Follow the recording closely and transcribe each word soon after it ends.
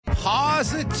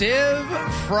Positive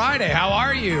Friday. How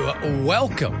are you?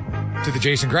 Welcome to the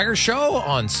Jason Gregor Show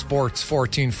on Sports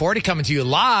 1440, coming to you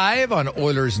live on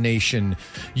Oilers Nation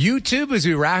YouTube as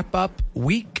we wrap up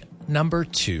week number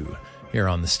 2 here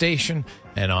on the station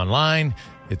and online.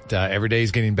 Every day is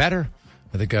getting better.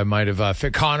 I think I might have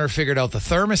Connor figured out the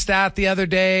thermostat the other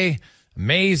day.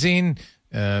 Amazing.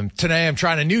 Today I'm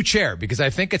trying a new chair because I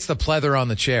think it's the pleather on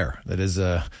the chair that is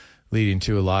leading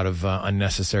to a lot of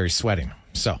unnecessary sweating.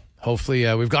 So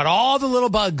hopefully we've got all the little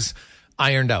bugs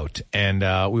ironed out, and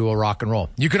we will rock and roll.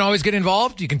 You can always get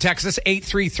involved. You can text us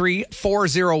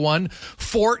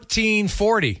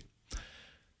 833-401-1440.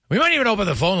 We might even open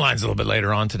the phone lines a little bit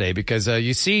later on today because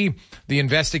you see the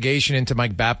investigation into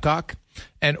Mike Babcock.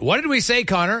 And what did we say,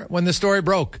 Connor, when the story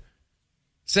broke?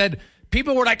 Said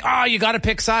people were like, oh, you got to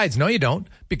pick sides. No, you don't,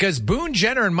 because Boone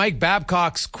Jenner and Mike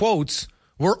Babcock's quotes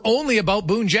were only about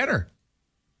Boone Jenner.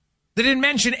 They didn't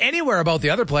mention anywhere about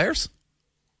the other players.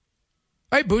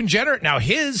 Right, Boone Jenner, now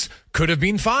his could have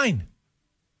been fine.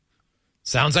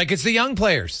 Sounds like it's the young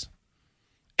players.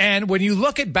 And when you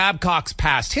look at Babcock's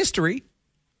past history,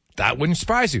 that wouldn't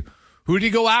surprise you. Who did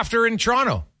he go after in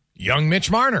Toronto? Young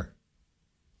Mitch Marner.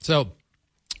 So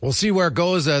we'll see where it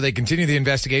goes. They continue the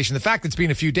investigation. The fact that it's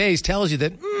been a few days tells you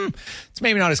that it's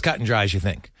maybe not as cut and dry as you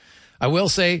think. I will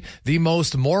say the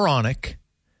most moronic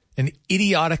and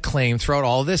idiotic claim throughout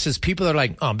all of this is people that are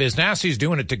like, oh, Biz Nasty's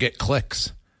doing it to get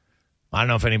clicks. I don't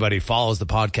know if anybody follows the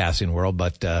podcasting world,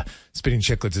 but Spitting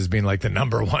Chicklets has been like the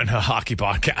number one hockey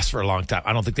podcast for a long time.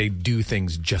 I don't think they do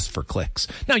things just for clicks.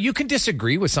 Now, you can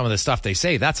disagree with some of the stuff they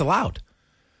say. That's allowed.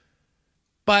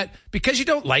 But because you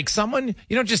don't like someone,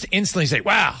 you don't just instantly say,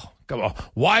 wow, come on,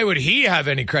 why would he have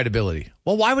any credibility?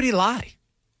 Well, why would he lie?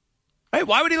 Right?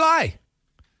 Why would he lie?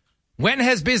 When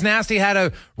has Biz Nasty had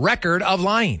a record of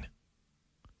lying?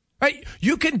 Right?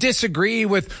 You can disagree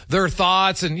with their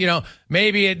thoughts and,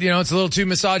 maybe it's a little too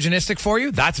misogynistic for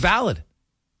you. That's valid.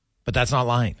 But that's not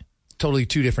lying. Totally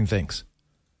two different things.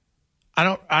 I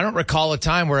don't recall a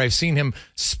time where I've seen him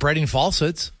spreading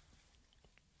falsehoods.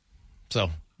 So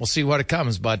we'll see what it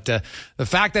comes. But the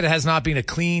fact that it has not been a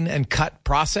clean and cut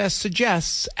process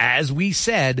suggests, as we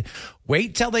said,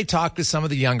 wait till they talk to some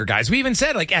of the younger guys. We even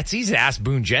said, it's easy to ask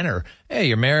Boone Jenner, hey,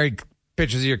 you're married,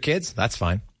 pictures of your kids? That's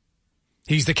fine.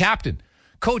 He's the captain.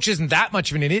 Coach isn't that much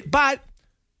of an idiot, but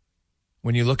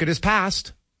when you look at his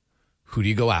past, who do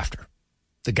you go after?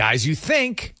 The guys you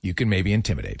think you can maybe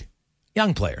intimidate.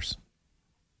 Young players.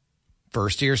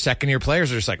 First-year, second-year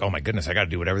players are just like, oh, my goodness, I got to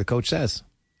do whatever the coach says.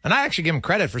 And I actually give him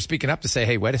credit for speaking up to say,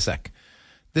 hey, wait a sec.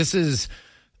 This is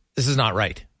not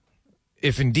right.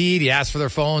 If indeed he asked for their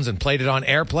phones and played it on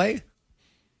airplay,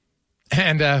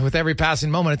 and with every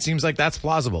passing moment, it seems like that's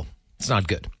plausible. It's not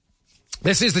good.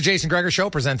 This is the Jason Gregor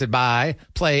Show, presented by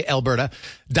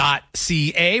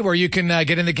PlayAlberta.ca, where you can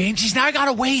get in the game. Geez, now I got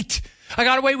to wait.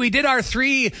 We did our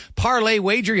 3 parlay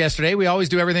wager yesterday. We always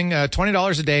do everything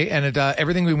 $20 a day, and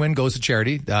everything we win goes to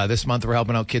charity. This month, we're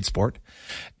helping out Kids Sport.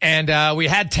 And we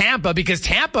had Tampa because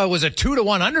Tampa was a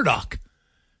 2-1 underdog.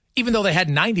 Even though they had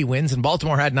 90 wins and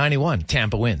Baltimore had 91,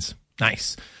 Tampa wins.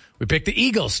 Nice. We picked the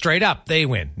Eagles straight up. They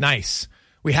win. Nice.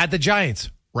 We had the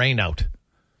Giants rain out.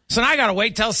 So now I got to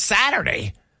wait till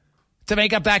Saturday to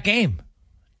make up that game.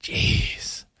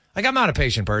 Jeez. I'm not a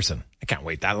patient person. I can't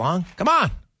wait that long. Come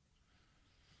on.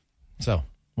 So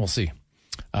we'll see.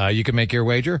 You can make your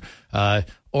wager,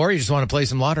 or you just want to play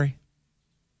some lottery.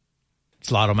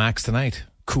 It's Lotto Max tonight.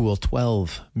 Cool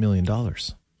 $12 million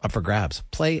up for grabs.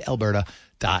 PlayAlberta.ca.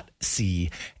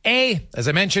 As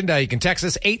I mentioned, you can text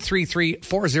us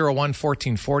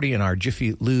 833-401-1440 in our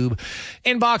Jiffy Lube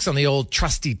inbox on the old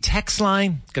trusty text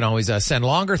line. You can always send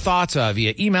longer thoughts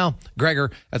via email. Gregor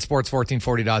at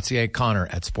sports1440.ca. Connor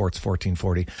at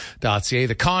sports1440.ca.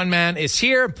 The con man is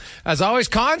here. As always,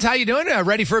 Cons, how you doing?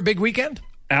 Ready for a big weekend?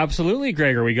 Absolutely,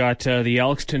 Gregor. We got the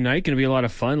Elks tonight. Going to be a lot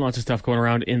of fun. Lots of stuff going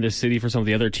around in the city for some of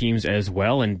the other teams as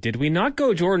well. And did we not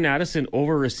go Jordan Addison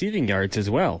over receiving yards as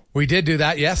well? We did do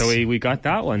that, yes. So we got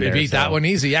that one there. We beat that one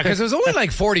easy, yeah, because it was only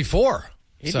like 44.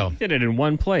 He did it in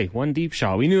one play, one deep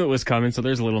shot. We knew it was coming, so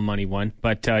there's a little money won.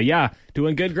 But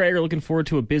doing good, Gregor. Looking forward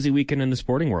to a busy weekend in the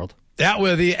sporting world. Yeah,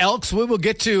 with the Elks, we will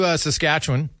get to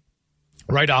Saskatchewan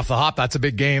right off the hop. That's a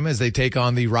big game as they take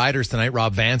on the Riders tonight.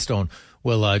 Rob Vanstone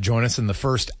will join us in the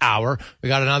first hour. We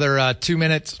got another 2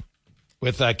 minutes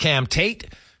with Cam Tate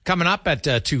coming up at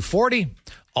 2:40.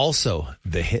 Also,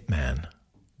 the Hitman,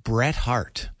 Bret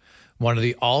Hart, one of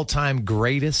the all-time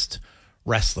greatest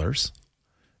wrestlers,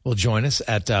 will join us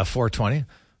at 4:20.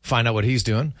 Find out what he's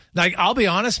doing. Like, I'll be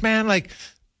honest, man. Like,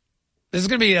 this is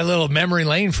gonna be a little memory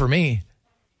lane for me.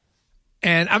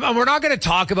 And we're not going to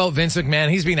talk about Vince McMahon.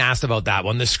 He's been asked about that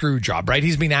one, the screw job, right?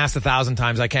 He's been asked 1,000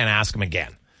 times. I can't ask him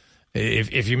again.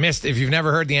 If you've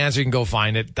never heard the answer, you can go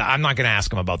find it. I'm not going to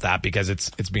ask him about that because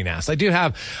it's been asked. I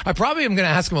probably am going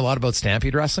to ask him a lot about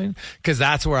Stampede Wrestling because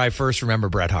that's where I first remember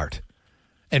Bret Hart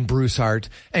and Bruce Hart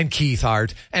and Keith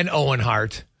Hart and Owen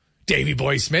Hart, Davey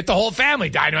Boy Smith, the whole family.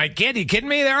 Dynamite Kid, you kidding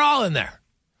me? They're all in there.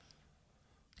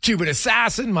 Cuban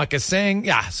Assassin, Mucka Singh.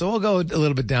 Yeah, so we'll go a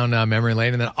little bit down memory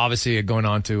lane. And then obviously going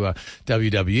on to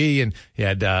WWE, and he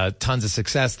had tons of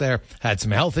success there. Had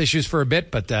some health issues for a bit,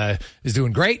 but is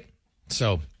doing great.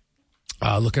 So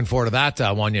looking forward to that.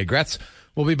 Wanya Gretz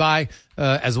will be by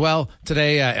as well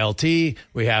today. LT,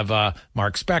 we have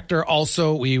Mark Spector.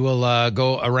 Also, we will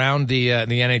go around the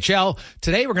NHL.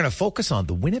 Today we're going to focus on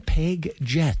the Winnipeg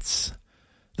Jets.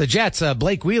 The Jets,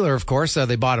 Blake Wheeler, of course,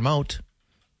 they bought him out.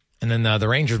 And then the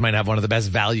Rangers might have one of the best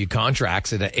value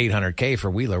contracts at $800K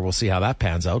for Wheeler. We'll see how that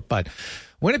pans out. But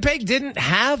Winnipeg didn't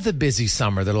have the busy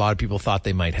summer that a lot of people thought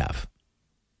they might have.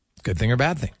 Good thing or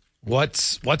bad thing?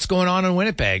 What's going on in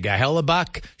Winnipeg?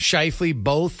 Hellebuck, Scheifele,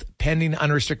 both pending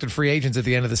unrestricted free agents at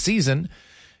the end of the season.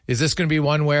 Is this going to be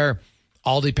one where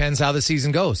all depends how the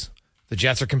season goes? The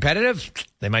Jets are competitive.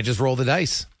 They might just roll the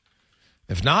dice.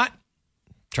 If not,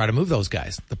 try to move those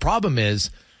guys. The problem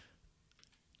is,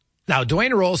 now,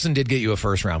 Dwayne Rolson did get you a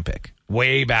first-round pick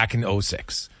way back in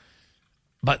 2006.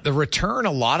 But the return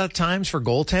a lot of times for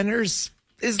goaltenders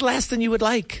is less than you would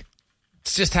like.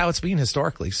 It's just how it's been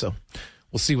historically. So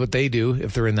we'll see what they do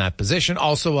if they're in that position.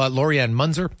 Also, Lorianne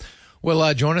Munzer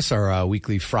will join us, our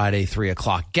weekly Friday 3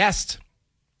 o'clock guest.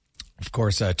 Of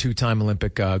course, a two-time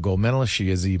Olympic gold medalist. She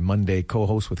is the Monday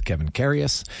co-host with Kevin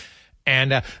Karius.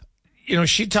 And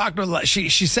she talked a lot. She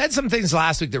said some things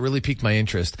last week that really piqued my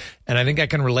interest, and I think I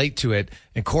can relate to it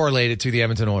and correlate it to the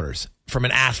Edmonton Oilers from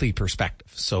an athlete perspective.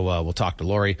 So we'll talk to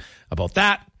Lori about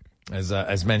that.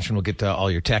 As mentioned, we'll get to all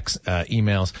your texts,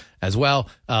 emails as well.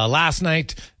 Last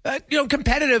night,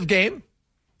 competitive game.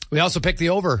 We also picked the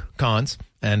over cons,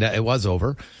 and it was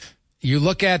over. You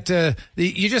look at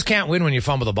you just can't win when you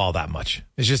fumble the ball that much.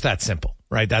 It's just that simple,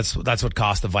 right? That's what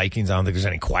cost the Vikings. I don't think there's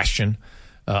any question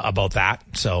about that.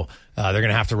 So they're going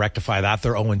to have to rectify that.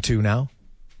 They're 0-2 now.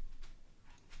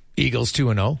 Eagles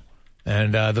 2-0.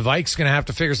 And the Vikes going to have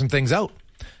to figure some things out.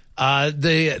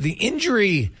 The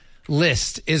injury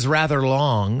list is rather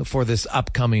long for this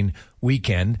upcoming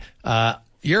weekend.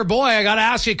 Your boy, I got to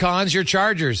ask you, Cons, your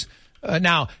Chargers.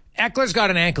 Now, Eckler's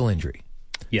got an ankle injury.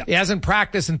 Yeah. He hasn't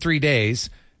practiced in 3 days.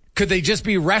 Could they just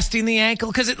be resting the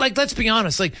ankle? Because, let's be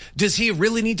honest, does he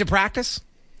really need to practice?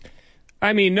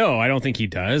 I mean, no, I don't think he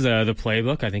does. The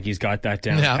playbook, I think he's got that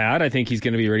down pat. I think he's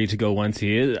going to be ready to go once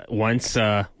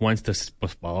the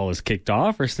ball is kicked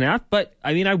off or snapped. But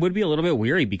I mean, I would be a little bit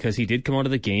weary because he did come out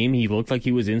of the game. He looked like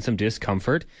he was in some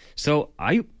discomfort. So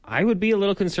I would be a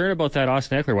little concerned about that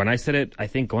Austin Eckler. When I said it, I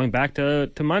think going back to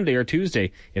Monday or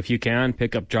Tuesday, if you can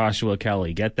pick up Joshua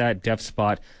Kelly, get that depth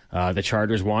spot. The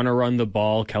Chargers want to run the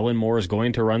ball. Kellen Moore is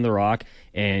going to run the rock,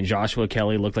 and Joshua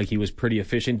Kelly looked like he was pretty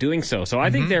efficient doing so. So I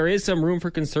think there is some room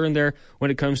for concern there when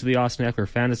it comes to the Austin Eckler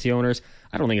fantasy owners.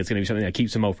 I don't think it's going to be something that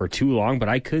keeps him out for too long, but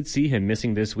I could see him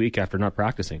missing this week after not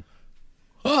practicing.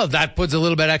 Well, that puts a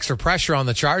little bit extra pressure on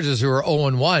the Chargers, who are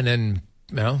 0-1, and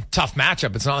tough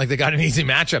matchup. It's not like they got an easy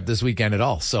matchup this weekend at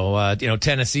all. So,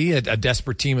 Tennessee, a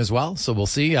desperate team as well. So we'll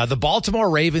see. The Baltimore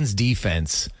Ravens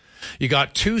defense. You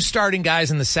got two starting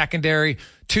guys in the secondary,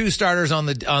 two starters on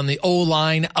the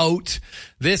O-line out.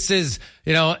 This is,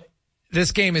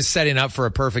 this game is setting up for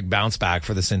a perfect bounce back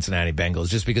for the Cincinnati Bengals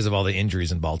just because of all the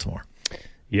injuries in Baltimore.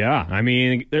 Yeah, I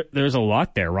mean, there's a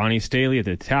lot there. Ronnie Staley at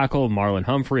the tackle, Marlon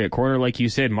Humphrey at corner, like you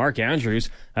said. Mark Andrews,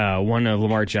 one of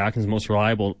Lamar Jackson's most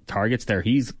reliable targets there.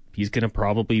 He's going to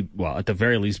probably, at the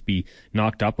very least, be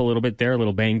knocked up a little bit there, a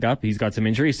little banged up. He's got some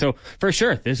injuries. So, for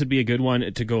sure, this would be a good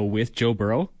one to go with Joe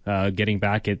Burrow, getting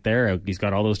back at there. He's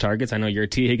got all those targets. I know you're a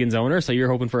T. Higgins owner, so you're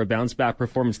hoping for a bounce-back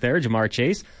performance there. Jamar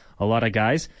Chase, a lot of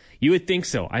guys. You would think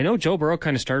so. I know Joe Burrow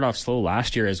kind of started off slow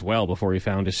last year as well before he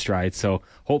found his stride. So,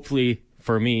 hopefully,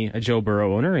 for me, a Joe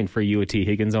Burrow owner, and for you, a T.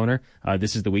 Higgins owner,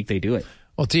 this is the week they do it.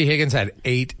 Well, T. Higgins had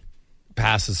 8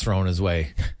 passes thrown his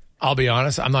way. I'll be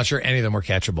honest, I'm not sure any of them were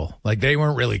catchable. They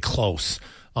weren't really close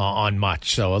on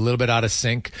much. So a little bit out of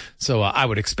sync. So I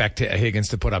would expect Higgins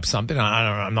to put up something.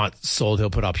 I'm not sold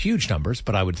he'll put up huge numbers,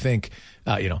 but I would think,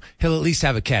 he'll at least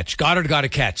have a catch. Goddard got a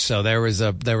catch. So there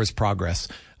was progress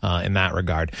in that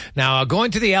regard. Now,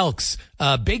 going to the Elks,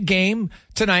 big game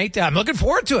tonight. I'm looking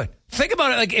forward to it. Think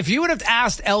about it. If you would have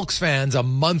asked Elks fans a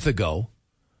month ago,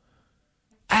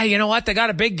 hey, you know what? They got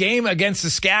a big game against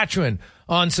Saskatchewan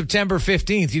on September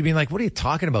 15th. You'd be like, what are you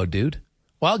talking about, dude?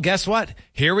 Well, guess what?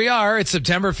 Here we are. It's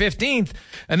September 15th,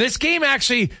 and this game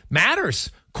actually matters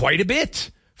quite a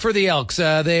bit for the Elks.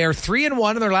 They are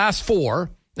 3-1 in their last 4.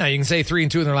 Now, you can say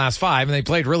 3-2 in their last 5, and they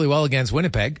played really well against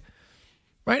Winnipeg.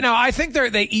 Right now, I think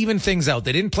they even things out.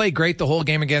 They didn't play great the whole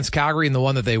game against Calgary and the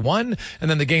one that they won, and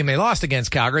then the game they lost against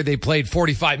Calgary, they played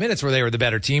 45 minutes where they were the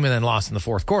better team and then lost in the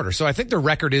fourth quarter. So I think their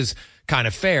record is kind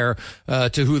of fair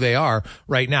to who they are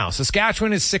right now.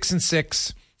 Saskatchewan is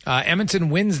 6-6. Edmonton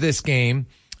wins this game.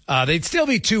 They'd still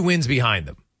be 2 wins behind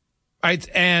them, right?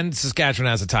 And Saskatchewan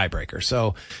has a tiebreaker.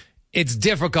 So it's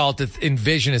difficult to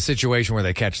envision a situation where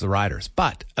they catch the Riders.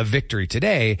 But a victory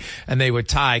today, and they would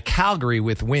tie Calgary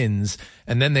with wins,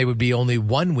 and then they would be only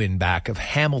 1 win back of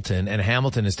Hamilton, and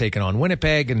Hamilton is taking on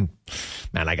Winnipeg, and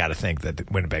man, I got to think that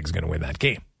Winnipeg's going to win that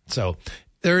game. So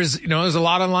there's a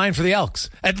lot on line for the Elks.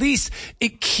 At least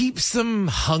it keeps them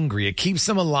hungry. It keeps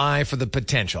them alive for the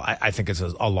potential. I think it's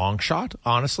a long shot,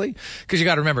 honestly, because you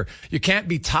got to remember, you can't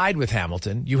be tied with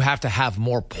Hamilton. You have to have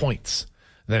more points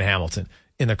than Hamilton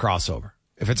in the crossover.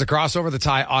 If it's a crossover, the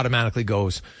tie automatically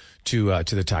goes to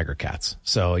the Tiger Cats.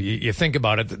 So you think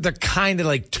about it, they're kind of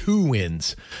like 2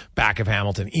 wins back of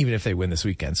Hamilton, even if they win this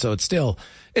weekend. So it's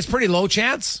pretty low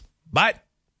chance, but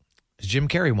as Jim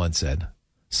Carrey once said,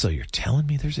 so you're telling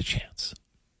me there's a chance.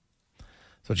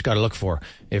 That's what you got to look for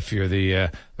if you're the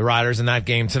Riders in that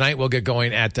game tonight. We'll get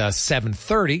going at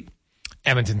 7:30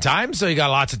 Edmonton time. So you got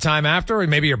lots of time after, or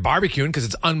maybe you're barbecuing because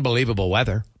it's unbelievable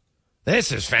weather.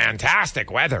 This is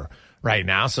fantastic weather right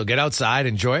now. So get outside,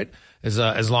 enjoy it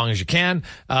as long as you can.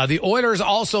 The Oilers,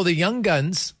 also the Young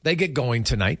Guns, they get going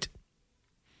tonight.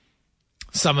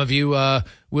 Some of you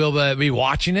will be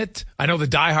watching it. I know the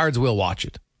diehards will watch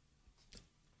it.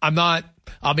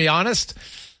 I'll be honest,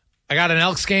 I got an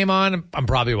Elks game on. I'm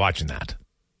probably watching that.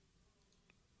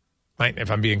 Right?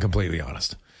 If I'm being completely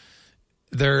honest.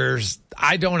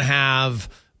 I don't have,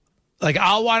 like,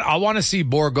 I want to see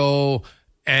Borgo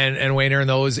and Wayner and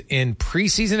those in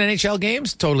preseason NHL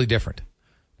games, totally different.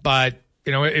 But,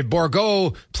 if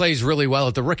Borgo plays really well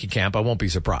at the rookie camp, I won't be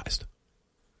surprised.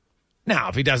 Now,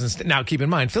 if he doesn't, now keep in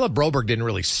mind, Philip Broberg didn't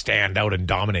really stand out and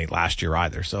dominate last year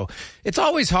either. So it's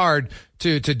always hard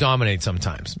to dominate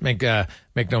sometimes. Make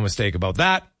no mistake about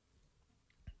that.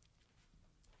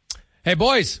 Hey,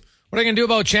 boys, what are you going to do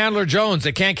about Chandler Jones?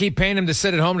 They can't keep paying him to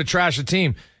sit at home to trash the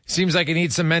team. Seems like he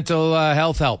needs some mental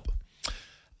health help.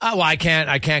 Well, I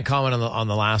can't comment on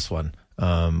the last one.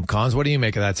 Cons, what do you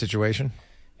make of that situation?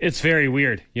 It's very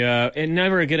weird. Yeah, and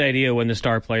never a good idea when the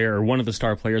star player or one of the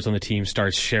star players on the team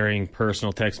starts sharing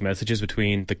personal text messages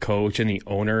between the coach and the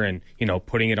owner and,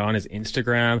 putting it on his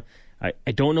Instagram.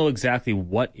 I don't know exactly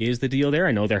what is the deal there.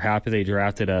 I know they're happy they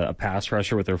drafted a pass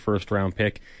rusher with their first round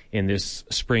pick in this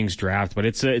spring's draft, but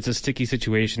it's a sticky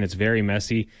situation. It's very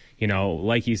messy.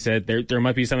 Like you said, there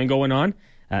might be something going on.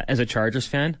 As a Chargers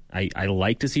fan, I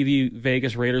like to see the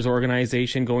Vegas Raiders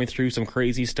organization going through some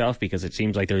crazy stuff because it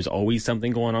seems like there's always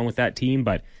something going on with that team.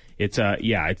 But it's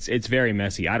very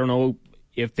messy. I don't know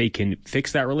if they can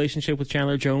fix that relationship with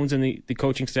Chandler Jones and the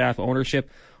coaching staff,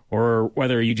 ownership, or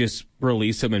whether you just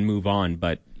release him and move on.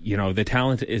 But the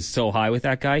talent is so high with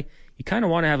that guy, you kind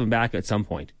of want to have him back at some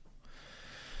point.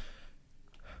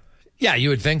 Yeah, you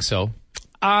would think so.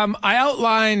 I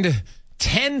outlined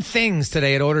 10 things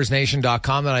today at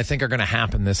OilersNation.com that I think are going to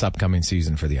happen this upcoming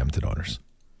season for the Edmonton Oilers.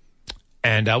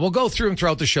 And we'll go through them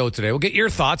throughout the show today. We'll get your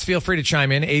thoughts. Feel free to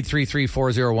chime in,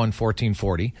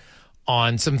 833-401-1440,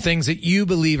 on some things that you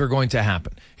believe are going to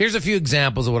happen. Here's a few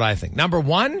examples of what I think. Number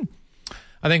 1,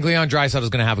 I think Leon Draisaitl is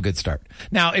going to have a good start.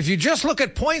 Now, if you just look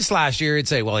at points last year, you'd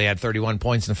say, well, he had 31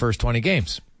 points in the first 20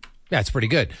 games. That's pretty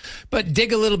good. But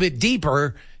dig a little bit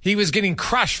deeper, he was getting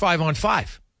crushed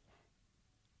 5-on-5.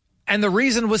 And the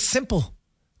reason was simple.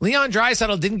 Leon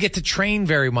Draisaitl didn't get to train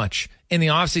very much in the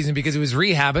offseason because he was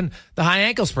rehabbing the high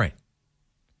ankle sprain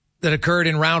that occurred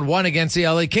in round 1 against the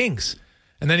LA Kings.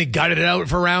 And then he gutted it out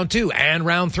for round 2 and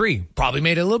round 3. Probably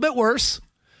made it a little bit worse.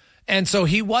 And so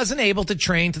he wasn't able to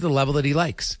train to the level that he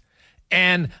likes.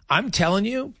 And I'm telling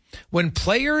you, when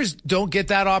players don't get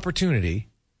that opportunity,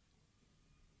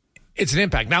 it's an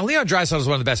impact. Now, Leon Draisaitl is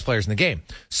one of the best players in the game.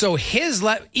 So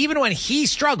even when he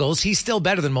struggles, he's still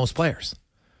better than most players.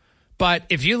 But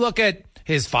if you look at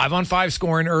his 5-on-5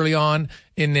 scoring early on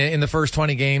in the first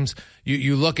 20 games,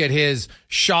 you look at his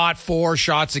shot for,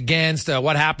 shots against,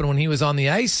 what happened when he was on the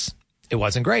ice, it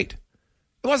wasn't great.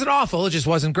 It wasn't awful. It just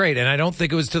wasn't great. And I don't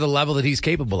think it was to the level that he's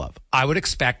capable of. I would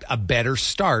expect a better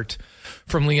start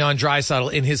from Leon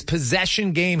Draisaitl in his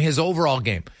possession game, his overall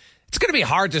game. It's going to be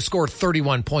hard to score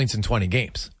 31 points in 20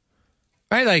 games,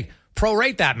 right? Like,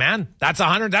 prorate that, man. That's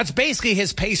 100. That's basically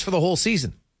his pace for the whole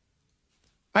season.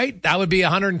 right? That would be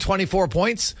 124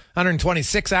 points,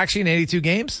 126 actually in 82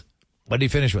 games. What did he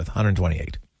finish with?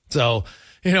 128. So,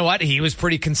 you know what? He was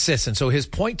pretty consistent. So his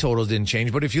point totals didn't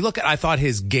change. But if you look at, I thought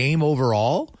his game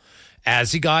overall,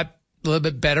 as he got a little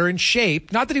bit better in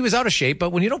shape, not that he was out of shape,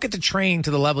 but when you don't get to train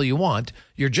to the level you want,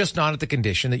 you're just not at the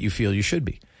condition that you feel you should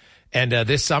be. And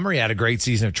this summer, he had a great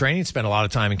season of training, spent a lot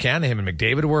of time in Canada. Him and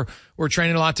McDavid were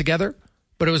training a lot together.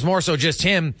 But it was more so just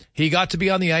him. He got to be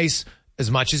on the ice as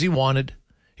much as he wanted.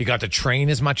 He got to train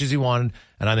as much as he wanted.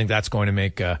 And I think that's going to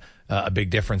make a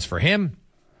big difference for him.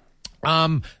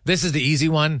 This is the easy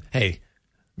one. Hey,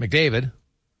 McDavid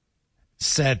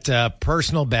set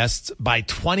personal bests by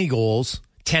 20 goals,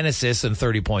 10 assists, and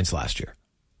 30 points last year.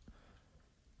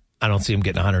 I don't see him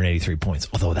getting 183 points,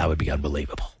 although that would be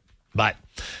unbelievable. But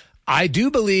I do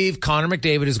believe Connor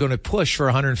McDavid is going to push for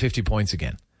 150 points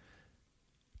again.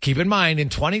 Keep in mind, in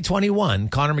 2021,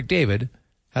 Connor McDavid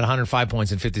had 105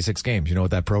 points in 56 games. You know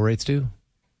what that prorates to?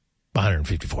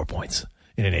 154 points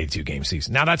in an 82-game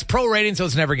season. Now, that's prorating, so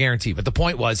it's never guaranteed. But the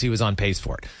point was he was on pace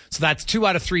for it. So that's 2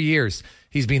 out of 3 years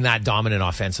he's been that dominant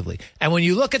offensively. And when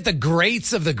you look at the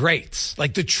greats of the greats,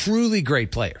 like the truly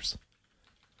great players,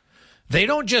 they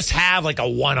don't just have like a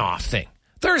one-off thing.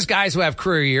 There's guys who have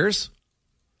career years,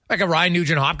 like a Ryan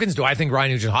Nugent-Hopkins. Do I think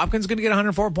Ryan Nugent-Hopkins is going to get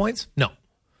 104 points? No.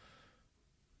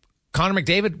 Connor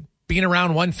McDavid being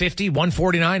around 150,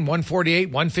 149, 148,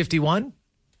 151,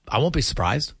 I won't be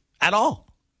surprised at all.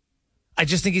 I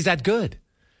just think he's that good.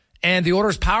 And the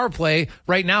Oilers' power play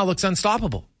right now looks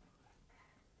unstoppable.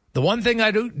 The one thing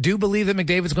I do believe that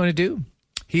McDavid's going to do,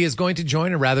 he is going to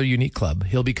join a rather unique club.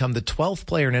 He'll become the 12th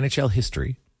player in NHL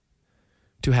history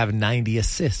to have 90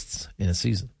 assists in a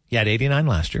season. He had 89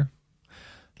 last year.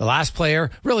 The last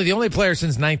player, really the only player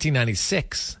since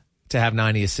 1996 to have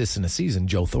 90 assists in a season,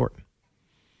 Joe Thornton.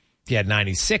 He had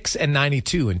 96 and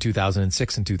 92 in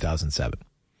 2006 and 2007.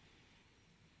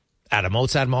 Adam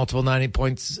Oates had multiple 90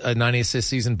 points, 90 assist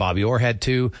season. Bobby Orr had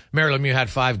 2. Mario Lemieux had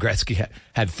 5. Gretzky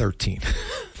had 13.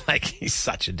 Like, he's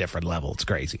such a different level. It's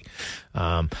crazy.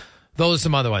 Those are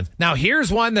some other ones. Now,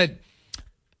 here's one that,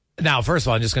 now, first of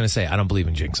all, I'm just going to say, I don't believe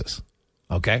in jinxes.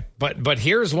 Okay? But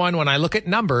here's one when I look at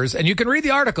numbers, and you can read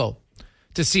the article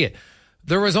to see it.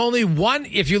 There was only one,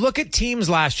 if you look at teams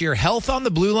last year, health on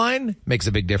the blue line makes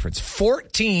a big difference.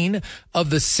 14 of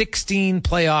the 16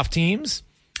 playoff teams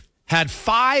had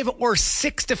 5 or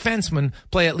 6 defensemen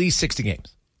play at least 60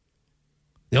 games.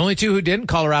 The only 2 who didn't,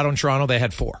 Colorado and Toronto, they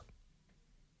had 4.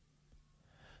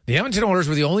 The Edmonton Oilers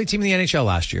were the only team in the NHL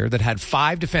last year that had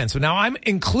 5 defensemen. Now, I'm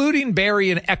including Barrie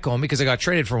and Ekholm because they got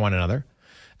traded for one another,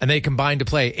 and they combined to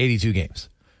play 82 games.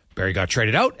 Barrie got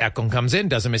traded out. Ekholm comes in,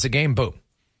 doesn't miss a game. Boom.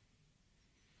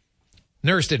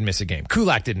 Nurse didn't miss a game.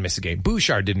 Kulak didn't miss a game.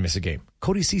 Bouchard didn't miss a game.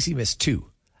 Cody Ceci missed 2.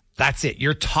 That's it.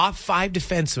 Your top 5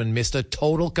 defensemen missed a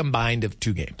total combined of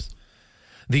 2 games.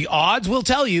 The odds will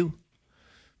tell you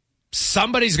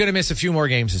somebody's going to miss a few more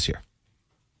games this year.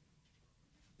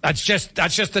 That's just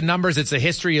the numbers. It's the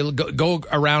history. You go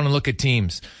around and look at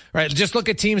teams, right? Just look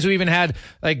at teams who even had,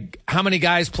 like, how many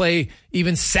guys play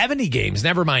even 70 games,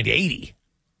 never mind 80.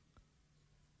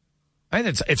 I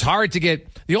think it's hard to get.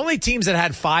 The only teams that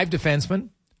had 5 defensemen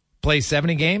play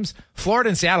 70 games, Florida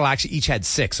and Seattle actually each had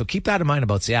 6. So keep that in mind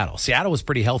about Seattle. Seattle was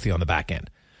pretty healthy on the back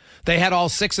end. They had all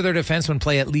 6 of their defensemen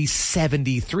play at least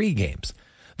 73 games.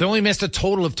 They only missed a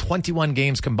total of 21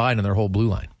 games combined in their whole blue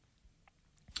line.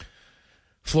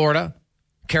 Florida,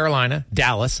 Carolina,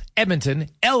 Dallas, Edmonton,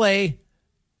 LA,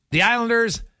 the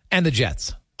Islanders, and the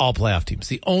Jets, all playoff teams.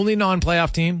 The only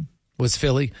non-playoff team was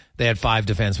Philly. They had 5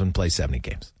 defensemen play 70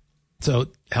 games. So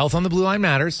health on the blue line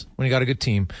matters when you got a good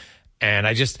team. And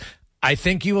I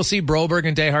think you will see Broberg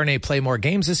and Desharnais play more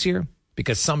games this year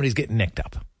because somebody's getting nicked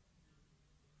up.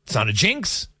 It's not a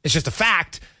jinx. It's just a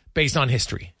fact based on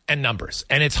history and numbers.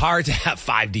 And it's hard to have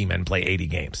 5 D-men play 80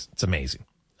 games. It's amazing.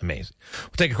 Amazing.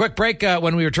 We'll take a quick break.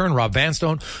 When we return, Rob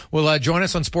Vanstone will join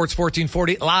us on Sports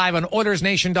 1440 live on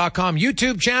OilersNation.com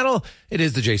YouTube channel. It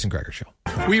is the Jason Gregor Show.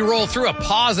 We roll through a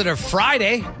positive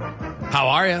Friday. How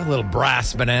are you? A little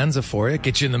brass bonanza for you.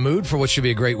 Get you in the mood for what should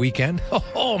be a great weekend.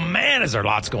 Oh man, is there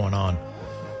lots going on.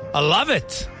 I love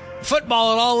it.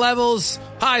 Football at all levels.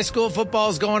 High school football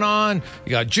is going on.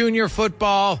 You got junior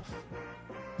football,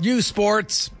 U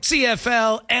Sports,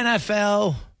 CFL,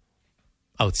 NFL.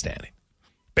 Outstanding.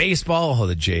 Baseball,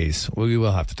 the Jays. We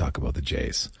will have to talk about the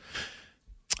Jays.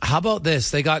 How about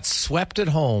this? They got swept at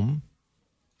home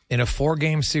in a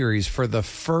 4-game series for the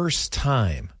first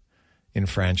time in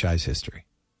franchise history.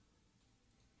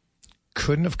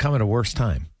 Couldn't have come at a worse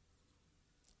time.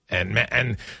 And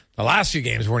the last few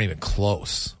games weren't even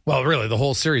close. Well, really, the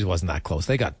whole series wasn't that close.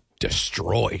 They got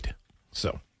destroyed.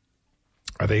 So,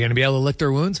 Are they going to be able to lick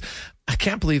their wounds? I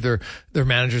can't believe their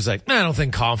manager's like, I don't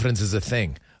think confidence is a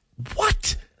thing.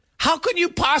 What? How could you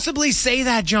possibly say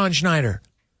that, John Schneider?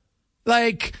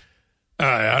 Like,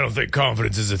 I don't think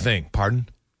confidence is a thing. Pardon?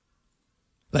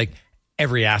 Like,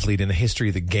 every athlete in the history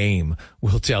of the game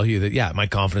will tell you that, yeah, my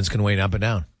confidence can wane up and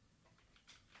down.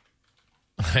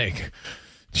 Like,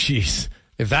 geez,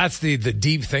 if that's the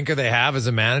deep thinker they have as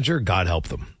a manager, God help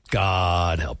them.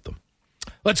 God help them.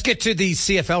 Let's get to the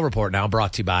CFL report now,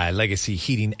 brought to you by Legacy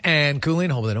Heating and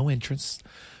Cooling. Home with no interest,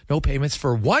 no payments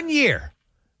for 1 year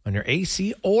on your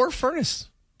AC or furnace.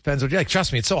 Depends what you like.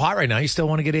 Trust me, it's so hot right now, you still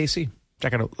want to get AC.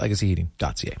 Check out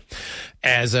legacyheating.ca.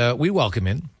 As we welcome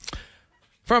in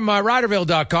from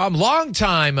Riderville.com,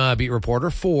 longtime beat reporter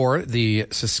for the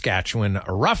Saskatchewan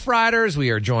Roughriders.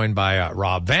 We are joined by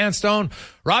Rob Vanstone.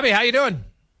 Robbie, how you doing?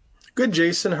 Good,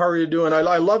 Jason. How are you doing?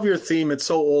 I love your theme. It's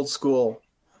so old school.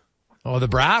 Oh, the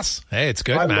brass? Hey, it's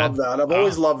good, man. I love that. I've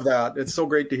always loved that. It's so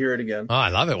great to hear it again. Oh, I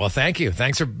love it. Well, thank you.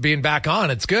 Thanks for being back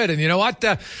on. It's good. And you know what?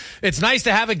 It's nice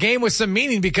to have a game with some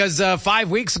meaning because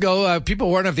 5 weeks ago, people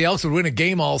weren't if the Elks would win a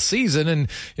game all season. And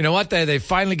you know what? They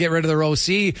finally get rid of their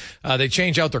OC. They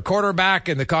change out their quarterback,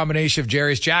 and the combination of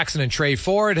Jarius Jackson and Trey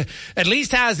Ford at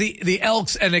least has the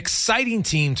Elks an exciting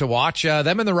team to watch.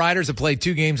 Them and the Riders have played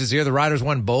 2 games this year. The Riders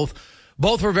won both.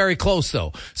 Both were very close,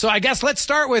 though. So I guess let's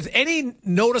start with any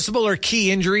noticeable or key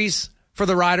injuries for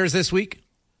the Riders this week.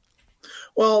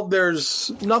 Well,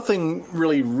 there's nothing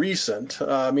really recent.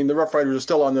 The Rough Riders are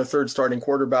still on their 3rd starting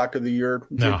quarterback of the year,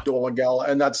 Jake Dolegala,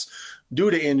 and that's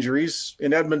due to injuries.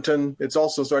 In Edmonton, it's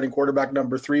also starting quarterback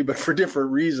number 3, but for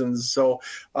different reasons. So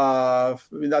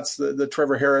that's the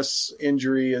Trevor Harris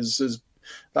injury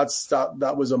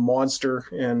that was a monster,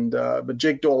 and but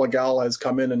Jake Dolegala has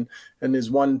come in and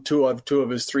has won two of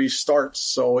his 3 starts.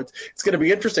 So it's going to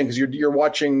be interesting because you're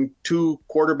watching 2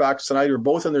 quarterbacks tonight who are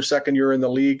both in their 2nd year in the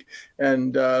league,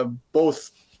 and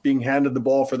both being handed the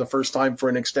ball for the first time for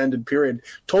an extended period.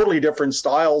 Totally different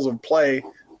styles of play,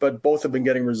 but both have been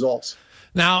getting results.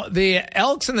 Now, the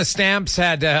Elks and the Stamps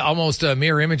had almost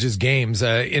mirror images games.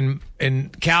 In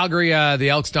Calgary, the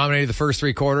Elks dominated the first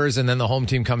 3 quarters, and then the home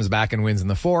team comes back and wins in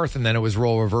the 4th, and then it was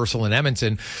role reversal in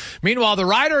Edmonton. Meanwhile, the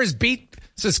Riders beat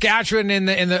Saskatchewan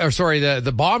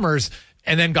the Bombers,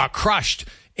 and then got crushed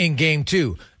in game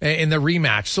 2 in the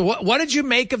rematch. So what did you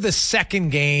make of the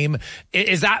second game?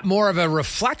 Is that more of a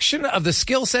reflection of the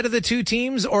skill set of the 2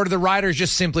 teams, or do the Riders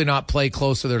just simply not play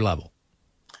close to their level?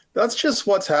 That's just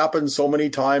what's happened so many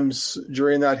times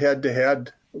during that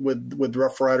head-to-head with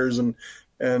Rough Riders and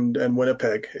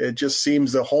Winnipeg. It just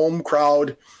seems the home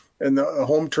crowd and the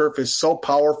home turf is so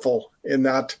powerful in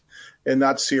that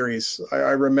series. I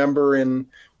remember in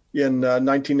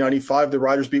 1995, the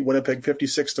Riders beat Winnipeg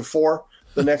 56-4.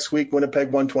 The next week,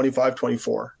 Winnipeg won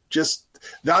 25-24. Just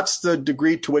that's the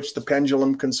degree to which the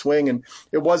pendulum can swing. And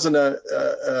it wasn't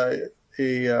a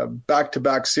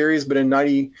back-to-back series, but in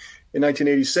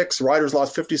 1986, the Riders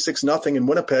lost 56-0 in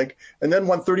Winnipeg and then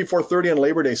won 34-30 on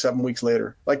Labor Day 7 weeks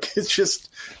later. Like, it's just,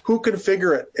 who can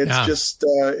figure it? It's just,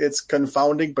 it's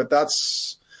confounding, but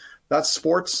that's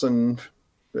sports. And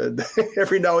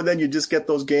every now and then you just get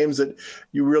those games that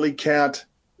you really can't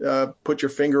put your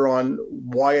finger on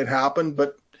why it happened,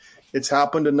 but it's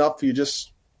happened enough. You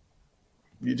just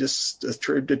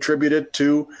attribute it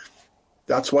to,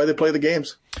 that's why they play the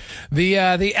games.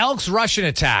 The Elks Russian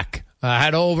attack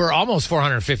had over almost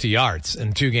 450 yards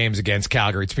in 2 games against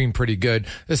Calgary. It's been pretty good.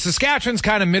 The Saskatchewan's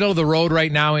kind of middle of the road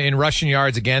right now in rushing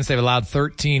yards against. They've allowed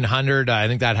 1,300. I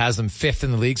think that has them 5th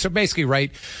in the league. So basically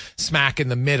right smack in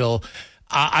the middle.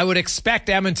 I would expect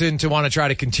Edmonton to want to try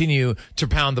to continue to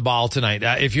pound the ball tonight.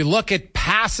 If you look at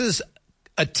passes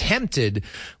attempted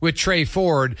with Trey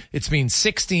Ford, it's been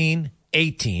 16,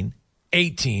 18,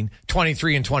 18,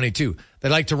 23, and 22. They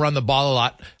like to run the ball a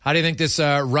lot. How do you think this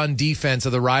run defense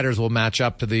of the Riders will match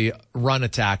up to the run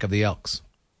attack of the Elks?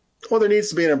 Well, there needs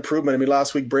to be an improvement. I mean,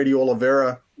 last week, Brady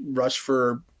Oliveira rushed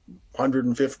for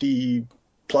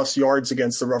 150-plus yards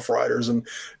against the Rough Riders. And,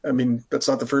 I mean, that's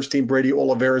not the first team Brady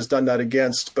Oliveira has done that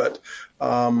against. But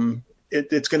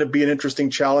it's going to be an interesting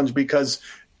challenge because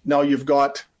now you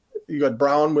got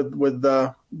Brown with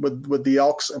the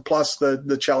Elks, and plus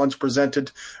the challenge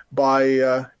presented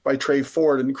by Trey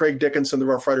Ford. And Craig Dickinson, the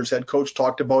Rough Riders head coach,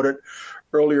 talked about it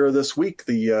earlier this week.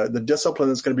 The discipline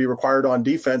that's going to be required on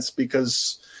defense,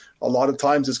 because a lot of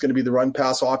times it's going to be the run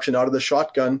pass option out of the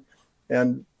shotgun,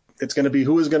 and it's going to be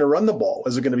who is going to run the ball.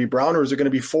 Is it going to be Brown or is it going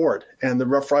to be Ford? And the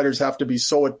Rough Riders have to be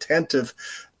so attentive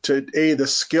to the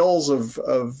skills of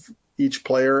each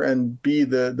player, and B,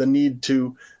 the need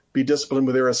to be disciplined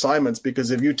with their assignments,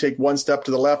 because if you take one step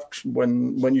to the left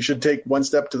when you should take one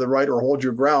step to the right or hold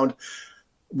your ground,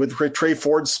 with Trey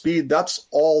Ford's speed, that's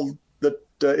all that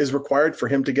is required for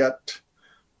him to get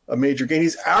a major gain.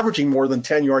 He's averaging more than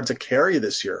 10 yards a carry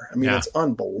this year. I mean, it's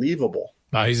unbelievable.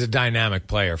 He's a dynamic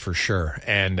player for sure.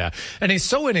 And he's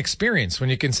so inexperienced when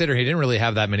you consider he didn't really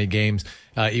have that many games,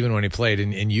 even when he played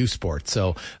in U Sports.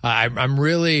 So I'm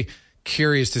really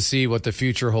curious to see what the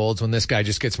future holds when this guy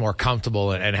just gets more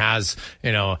comfortable and has,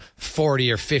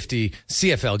 40 or 50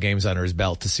 CFL games under his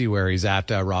belt, to see where he's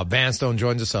at. Rob Vanstone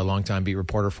joins us, a longtime beat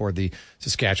reporter for the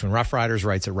Saskatchewan Roughriders,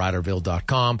 writes at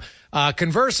Riderville.com.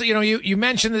 Conversely, you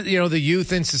mentioned that, the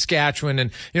youth in Saskatchewan,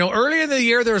 and, earlier in the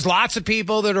year, there was lots of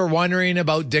people that are wondering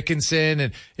about Dickinson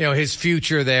and, his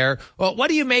future there. Well, what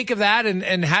do you make of that?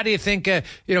 And how do you think,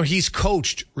 he's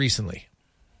coached recently?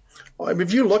 I mean,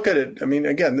 if you look at it, I mean,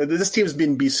 again, this team's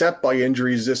been beset by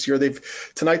injuries this year.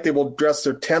 Tonight they will dress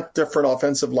their 10th different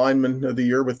offensive lineman of the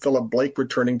year, with Philip Blake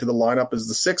returning to the lineup as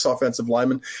the 6th offensive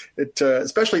lineman.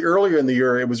 Especially earlier in the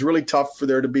year, it was really tough for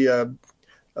there to be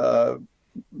the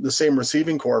same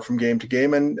receiving core from game to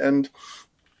game. And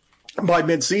by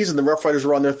midseason, the Rough Riders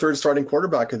were on their 3rd starting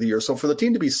quarterback of the year. So for the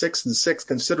team to be 6-6,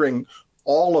 considering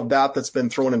all of that's been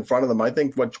thrown in front of them, I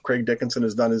think what Craig Dickinson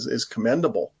has done is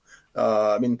commendable.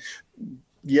 I mean,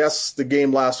 yes, the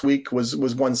game last week was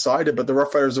one-sided, but the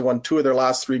Rough Riders have won 2 of their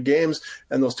last 3 games,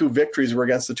 and those 2 victories were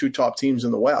against the 2 top teams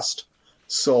in the West.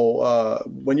 So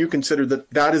when you consider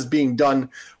that is being done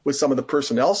with some of the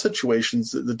personnel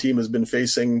situations that the team has been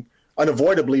facing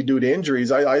unavoidably due to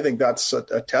injuries, I think that's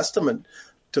a testament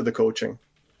to the coaching.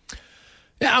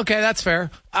 Yeah, okay, that's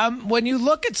fair. When you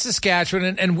look at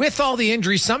Saskatchewan, and with all the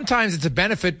injuries, sometimes it's a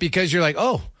benefit because you're like,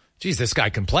 oh, geez, this guy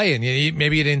can play, and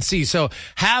maybe you didn't see. So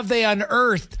have they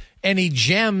unearthed any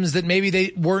gems that maybe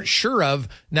they weren't sure of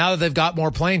now that they've got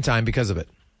more playing time because of it?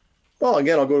 Well,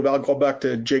 again, I'll go back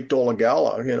to Jake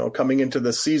Dolagala. Coming into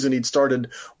the season, he'd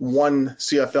started 1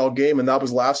 CFL game, and that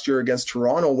was last year against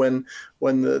Toronto when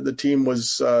the team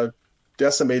was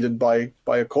decimated by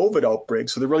a COVID outbreak.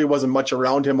 So there really wasn't much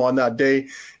around him on that day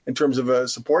in terms of a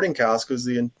supporting cast, because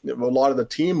a lot of the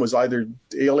team was either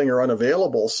ailing or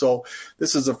unavailable. So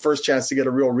this is the first chance to get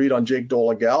a real read on Jake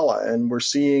Dolagala, and we're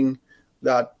seeing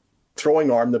that throwing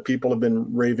arm that people have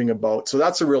been raving about. So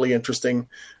that's a really interesting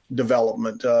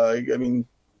development. I mean,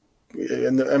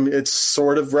 it's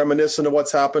sort of reminiscent of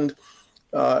what's happened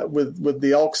with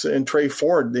the Elks and Trey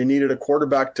Ford. They needed a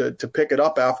quarterback to pick it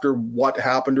up after what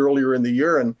happened earlier in the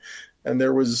year, and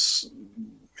there was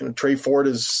Trey Ford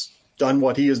has done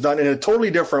what he has done in a totally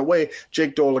different way.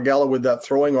 Jake Dolagala, with that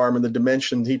throwing arm and the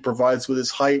dimension he provides with his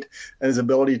height and his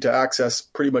ability to access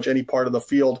pretty much any part of the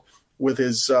field with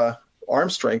his arm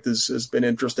strength, has been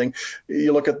interesting.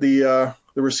 You look at the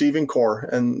receiving core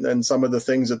and some of the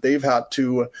things that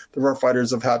the Rough Riders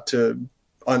have had to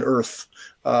unearth.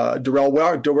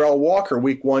 Darrell Walker,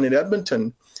 week 1 in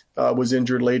Edmonton, was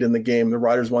injured late in the game. The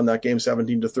Riders won that game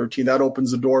 17-13. That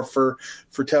opens the door for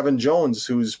Tevin Jones,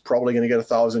 who's probably going to get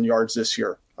 1,000 yards this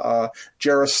year.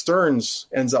 Jarrett Stearns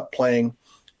ends up playing.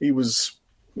 He was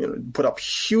put up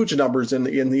huge numbers in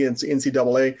the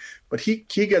NCAA, but he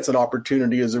gets an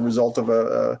opportunity as a result of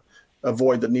a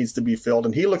void that needs to be filled,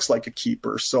 and he looks like a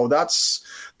keeper. So that's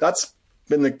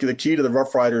been the key to the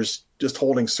Rough Riders just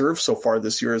holding serve so far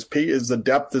this year, is the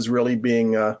depth is really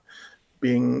being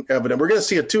evident. We're going to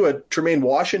see it too. Tremaine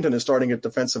Washington is starting at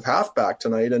defensive halfback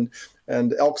tonight,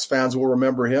 and Elks fans will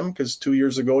remember him because 2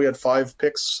 years ago he had 5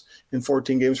 picks in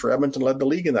 14 games for Edmonton, led the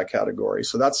league in that category.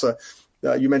 So that's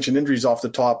you mentioned injuries off the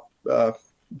top.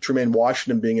 Tremaine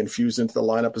Washington being infused into the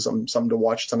lineup is something to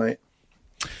watch tonight.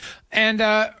 And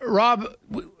Rob,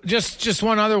 just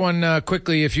one other one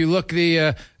quickly. If you look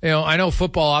I know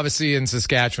football, obviously in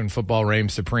Saskatchewan, football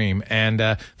reigns supreme, and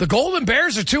the Golden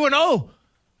Bears are 2-0,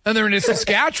 and they're in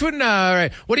Saskatchewan.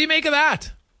 What do you make of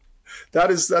that?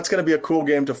 That's going to be a cool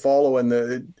game to follow, and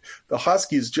the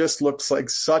Huskies just looks like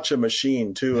such a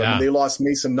machine too. Yeah. I mean, they lost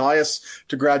Mason Nias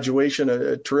to graduation,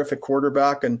 a terrific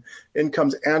quarterback, and in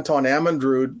comes Anton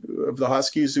Amandrud of the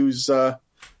Huskies, who's from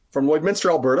Lloydminster,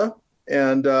 Alberta.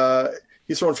 And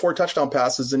he's thrown 4 touchdown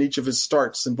passes in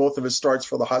both of his starts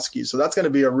for the Huskies. So that's going to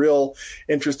be a real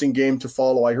interesting game to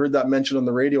follow. I heard that mentioned on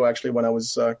the radio actually when I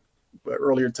was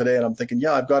earlier today, and I'm thinking,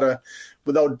 yeah, I've got to,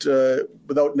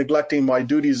 without neglecting my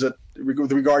duties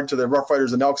with regard to the Rough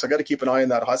Riders and Elks, I got to keep an eye on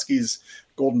that Huskies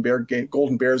Golden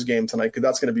Bears game tonight, because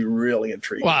that's going to be really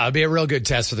intriguing. Well, it'll be a real good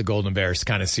test for the Golden Bears to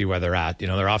kind of see where they're at.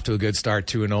 They're off to a good start,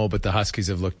 2-0, but the Huskies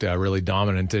have looked really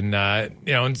dominant, and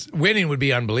and winning would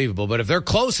be unbelievable. But if they're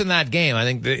close in that game, I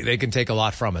think they can take a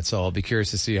lot from it. So I'll be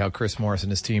curious to see how Chris Morris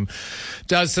and his team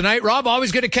does tonight. Rob,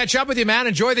 always good to catch up with you, man.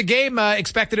 Enjoy the game.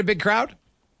 Expected a big crowd?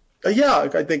 Yeah,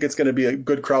 I think it's going to be a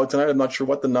good crowd tonight. I'm not sure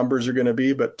what the numbers are going to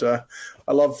be, but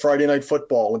I love Friday night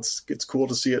football. It's cool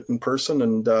to see it in person,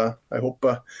 and I hope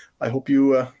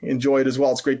you enjoy it as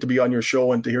well. It's great to be on your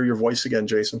show and to hear your voice again,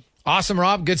 Jason. Awesome,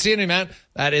 Rob. Good seeing you, man.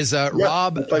 That is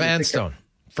Rob Vanstone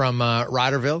from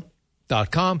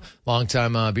Riderville.com,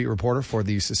 longtime beat reporter for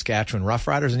the Saskatchewan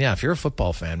Roughriders. And yeah, if you're a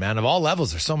football fan, man, of all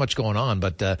levels, there's so much going on.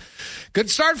 But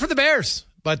good start for the Bears.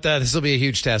 But this will be a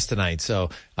huge test tonight.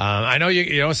 So I know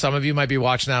you know some of you might be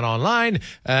watching that online.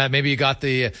 Maybe you got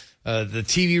the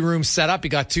TV room set up.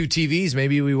 You got 2 TVs.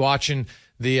 Maybe you'll be watching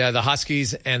the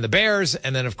Huskies and the Bears.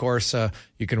 And then, of course,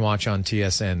 you can watch on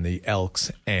TSN the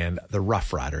Elks and the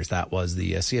Roughriders. That was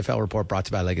the CFL report brought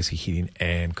to you by Legacy Heating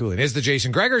and Cooling. It's the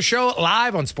Jason Gregor Show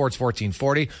live on Sports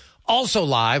 1440. Also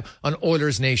live on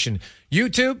Oilers Nation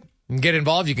YouTube. You can get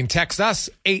involved. You can text us,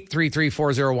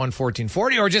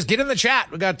 833-401-1440, or just get in the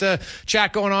chat. We got the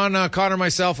chat going on. Connor and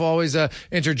myself will always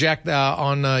interject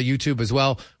on YouTube as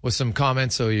well with some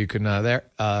comments, so you can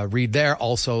read there.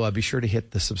 Also, be sure to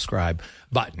hit the subscribe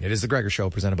button. It is the Gregor Show,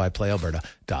 presented by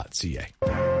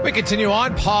PlayAlberta.ca. We continue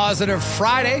on. Positive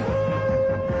Friday.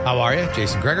 How are you?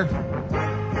 Jason Gregor.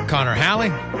 Connor Halley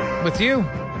with you.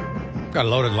 Got a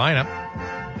loaded lineup.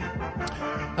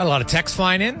 Got a lot of text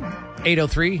flying in.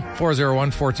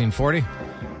 803-401-1440.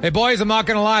 Hey, boys, I'm not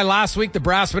going to lie. Last week, the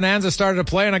Brass Bonanza started to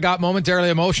play, and I got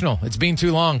momentarily emotional. It's been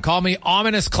too long. Call me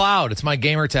Ominous Cloud. It's my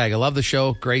gamer tag. I love the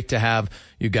show. Great to have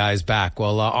you guys back.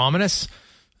 Well, Ominous,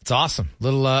 it's awesome.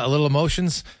 Little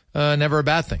emotions, never a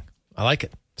bad thing. I like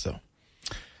it. So,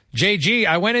 JG,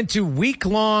 I went into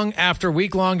week-long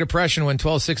depression when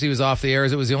 1260 was off the air,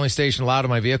 as it was the only station allowed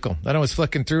in my vehicle. Then I was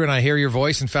flicking through, and I hear your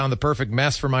voice and found the perfect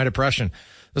mess for my depression.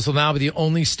 This will now be the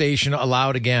only station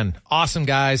allowed again. Awesome,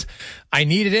 guys. I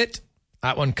needed it.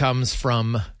 That one comes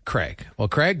from Craig. Well,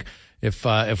 Craig, if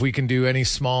we can do any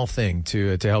small thing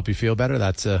to help you feel better,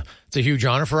 it's a huge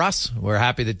honor for us. We're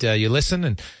happy that you listen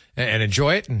and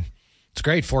enjoy it. And it's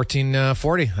great.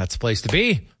 1440. That's the place to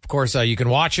be. Of course, you can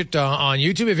watch it on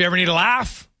YouTube. If you ever need a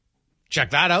laugh,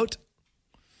 check that out.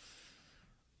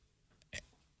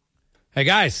 Hey,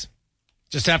 guys.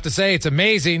 Just have to say, it's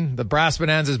amazing. The Brass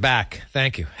Bonanza is back.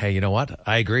 Thank you. Hey, you know what?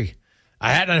 I agree.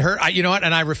 I hadn't heard, you know what?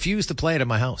 And I refused to play it at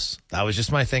my house. That was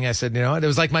just my thing. I said, you know what? It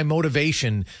was like my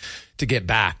motivation to get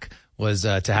back was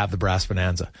to have the Brass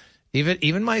Bonanza.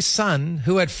 Even my son,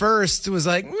 who at first was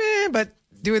like, meh, but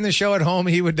doing the show at home,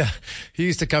 he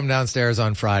used to come downstairs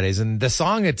on Fridays. And the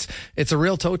song, it's a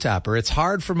real toe tapper. It's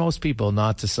hard for most people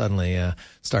not to suddenly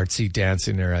start seat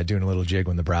dancing or doing a little jig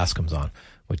when the brass comes on,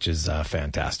 which is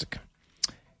fantastic.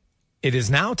 It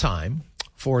is now time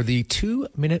for the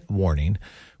 2-minute warning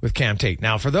with Cam Tate.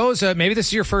 Now, for those, maybe this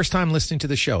is your first time listening to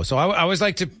the show, so I always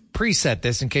like to preset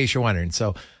this in case you're wondering.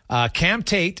 So, Cam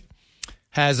Tate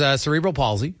has cerebral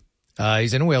palsy.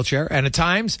 He's in a wheelchair, and at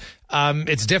times,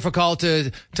 it's difficult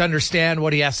to understand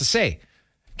what he has to say.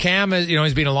 Cam is,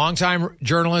 he's been a longtime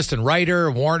journalist and writer,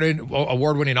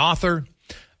 award-winning author.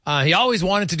 He always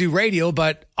wanted to do radio,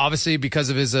 but obviously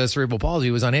because of his cerebral palsy,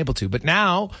 he was unable to. But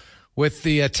now, with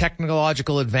the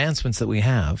technological advancements that we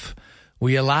have,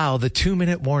 we allow the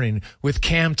 2-minute warning with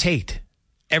Cam Tate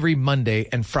every Monday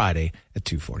and Friday at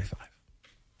 2:45.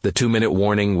 The 2-minute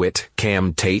warning with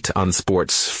Cam Tate on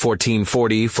Sports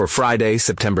 1440 for Friday,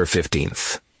 September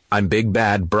 15th. I'm Big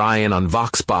Bad Brian on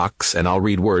Voxbox, and I'll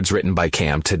read words written by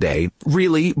Cam today.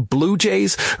 Really? Blue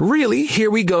Jays? Really?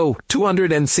 Here we go.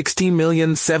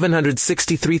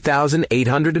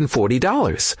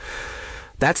 $216,763,840.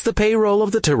 That's the payroll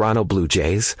of the Toronto Blue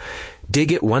Jays.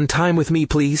 Dig it one time with me,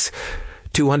 please.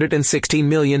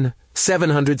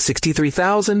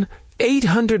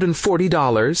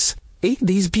 $216,763,840. Ain't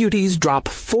these beauties drop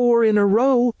 4 in a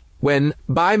row? When,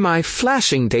 by my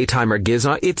flashing daytimer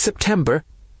gizna, it's September.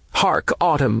 Hark,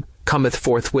 autumn cometh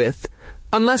forthwith.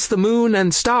 Unless the moon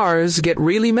and stars get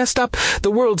really messed up, the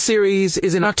World Series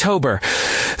is in October.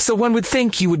 So one would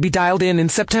think you would be dialed in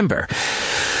September.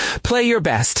 Play your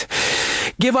best.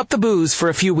 Give up the booze for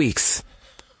a few weeks.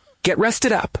 Get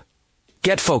rested up.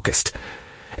 Get focused.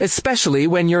 Especially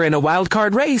when you're in a wild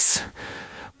card race.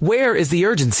 Where is the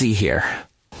urgency here?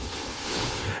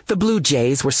 The Blue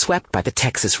Jays were swept by the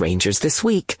Texas Rangers this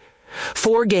week.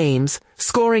 4 games,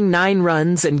 scoring 9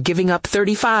 runs and giving up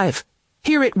 35.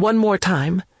 Hear it one more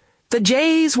time. The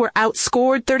Jays were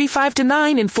outscored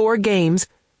 35-9 in 4 games.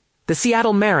 The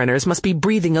Seattle Mariners must be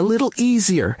breathing a little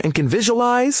easier and can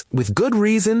visualize, with good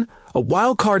reason, a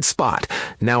wild card spot.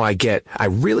 Now I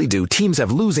really do. Teams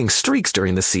have losing streaks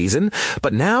during the season,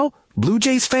 but now, Blue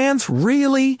Jays fans,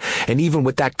 really? And even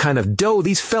with that kind of dough,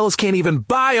 these fellas can't even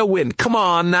buy a win. Come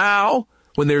on now.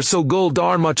 When there's so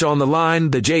darn much on the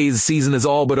line, the Jays' season is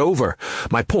all but over.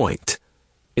 My point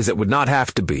is it would not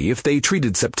have to be if they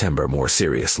treated September more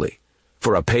seriously.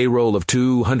 For a payroll of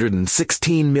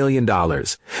 $216 million,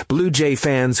 Blue Jay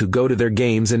fans who go to their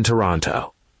games in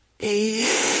Toronto, they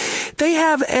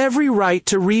have every right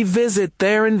to revisit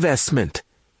their investment.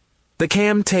 The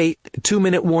Cam Tate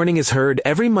 2-minute warning is heard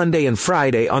every Monday and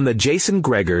Friday on the Jason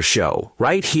Gregor Show,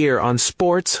 right here on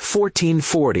Sports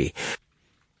 1440.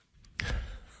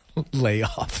 Lay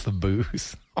off the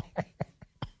booze.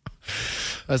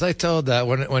 As I told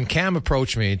when Cam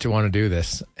approached me to want to do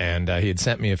this, and he had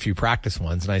sent me a few practice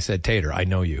ones, and I said, Tater, I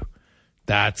know you.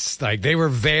 That's like, they were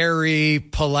very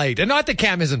polite. And not that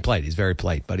Cam isn't polite. He's very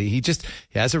polite, but he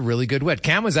has a really good wit.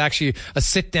 Cam was actually a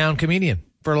sit-down comedian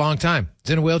for a long time.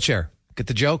 He's in a wheelchair. Get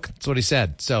the joke? That's what he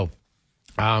said. So,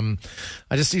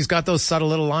 he's got those subtle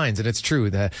little lines, and it's true.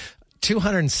 The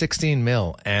 $216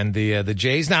 million, and the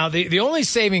Jays. Now, the only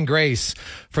saving grace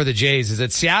for the Jays is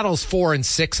that Seattle's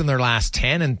 4-6 in their last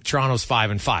 10, and Toronto's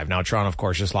 5-5. Now, Toronto, of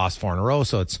course, just lost 4 in a row,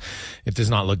 so it does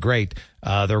not look great.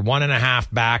 They're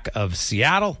 1.5 back of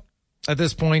Seattle at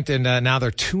this point, and now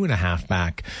they're 2.5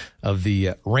 back of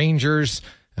the Rangers.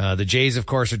 The Jays, of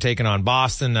course, are taking on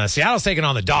Boston. Seattle's taking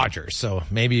on the Dodgers, so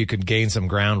maybe you could gain some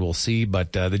ground. We'll see.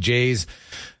 But the Jays,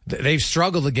 they've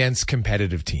struggled against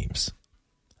competitive teams.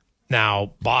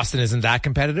 Now, Boston isn't that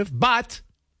competitive, but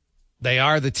they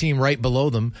are the team right below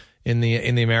them in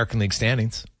the American League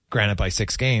standings, granted by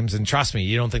 6 games. And trust me,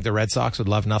 you don't think the Red Sox would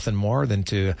love nothing more than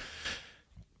to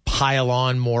pile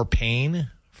on more pain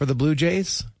for the Blue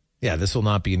Jays? Yeah, this will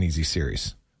not be an easy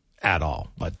series at all.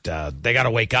 But they got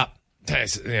to wake up.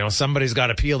 Somebody's got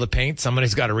to peel the paint.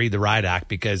 Somebody's got to read the riot act,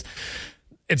 because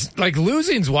it's like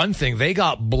losing's one thing. They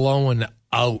got blown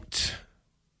out.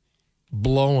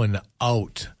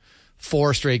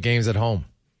 4 straight games at home.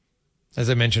 As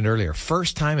I mentioned earlier,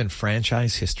 first time in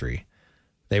franchise history,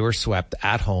 they were swept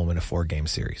at home in a 4-game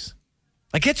series.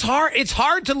 Like, it's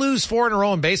hard to lose 4 in a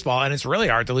row in baseball, and it's really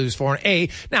hard to lose 4 in A.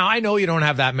 Now, I know you don't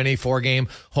have that many 4-game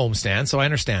homestands, so I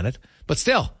understand it. But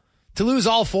still, to lose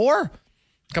all 4?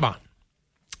 Come on.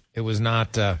 It was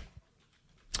not,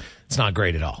 it's not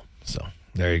great at all. So,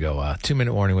 there you go.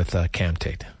 2-minute warning with Cam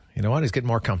Tate. You know what? He's getting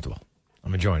more comfortable.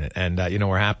 I'm enjoying it. And,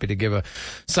 we're happy to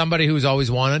give somebody who's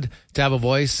always wanted to have a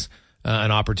voice,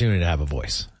 an opportunity to have a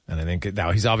voice. And I think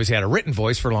now he's obviously had a written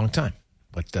voice for a long time,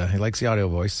 but he likes the audio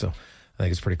voice. So I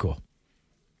think it's pretty cool.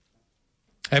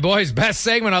 Hey, boys, best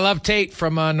segment. I love Tate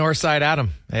from Northside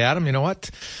Adam. Hey, Adam, you know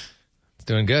what? It's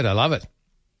doing good. I love it.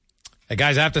 Hey,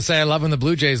 guys, I have to say I love when the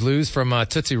Blue Jays lose from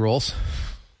Tootsie Rolls.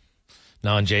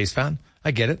 Non-Jays fan.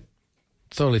 I get it.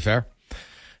 It's totally fair.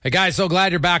 Hey, guys, so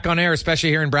glad you're back on air, especially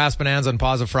here in Brass Bonanza on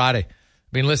Positive Friday.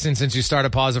 Been listening since you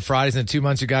started Positive Fridays, and 2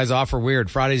 months you guys off were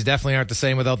weird. Fridays definitely aren't the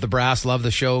same without the brass. Love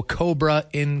the show. Cobra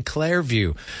in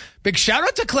Clairview. Big shout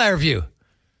out to Clairview.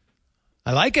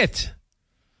 I like it.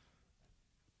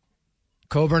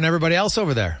 Cobra and everybody else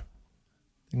over there.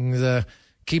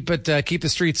 Keep the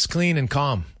streets clean and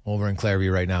calm over in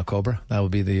Clairview right now, Cobra. That'll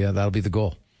be the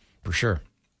goal for sure.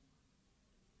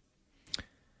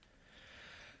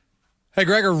 Hey,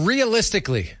 Gregor,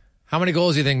 realistically, how many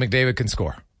goals do you think McDavid can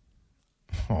score?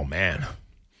 Oh, man.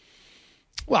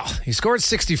 Well, he scored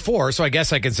 64, so I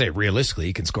guess I can say realistically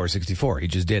he can score 64. He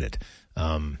just did it.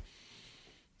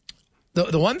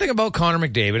 The one thing about Connor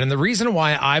McDavid, and the reason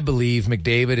why I believe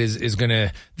McDavid is going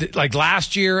to, like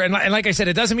last year, and like I said,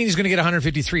 it doesn't mean he's going to get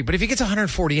 153, but if he gets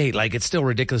 148, like, it's still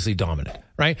ridiculously dominant,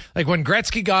 right? Like when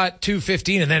Gretzky got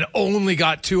 215 and then only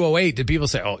got 208, did people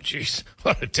say, oh, geez,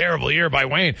 what a terrible year by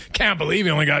Wayne. Can't believe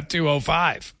he only got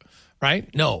 205,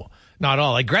 right? No, not at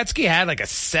all. Like Gretzky had like a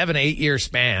 7-8 year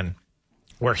span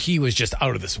where he was just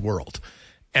out of this world.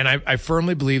 And I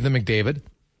firmly believe that McDavid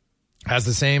has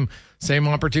the same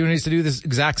opportunities to do this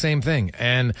exact same thing.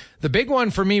 And the big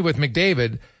one for me with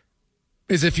McDavid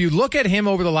is if you look at him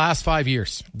over the last 5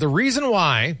 years, the reason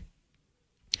why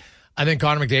I think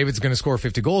Connor McDavid's going to score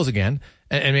 50 goals again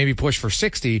and maybe push for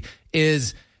 60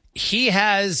 is he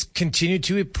has continued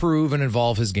to improve and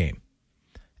evolve his game.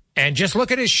 And just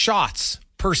look at his shots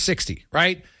per 60,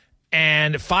 right?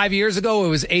 And 5 years ago, it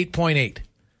was 8.8.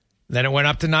 Then it went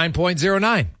up to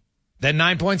 9.09. Then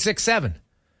 9.67.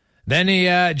 Then he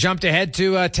jumped ahead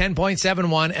to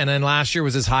 10.71, and then last year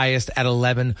was his highest at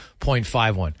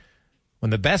 11.51. When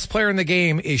the best player in the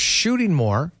game is shooting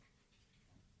more,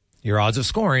 your odds of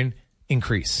scoring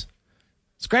increase.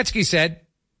 As Gretzky said,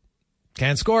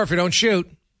 can't score if you don't shoot.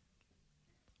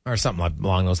 Or something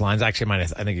along those lines. Actually, I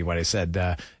think he might have said,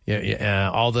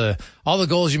 all the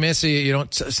goals you miss, you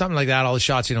don't, something like that. All the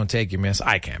shots you don't take, you miss.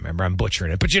 I can't remember. I'm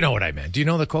butchering it, but you know what I meant. Do you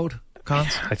know the quote?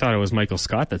 Cons? I thought it was Michael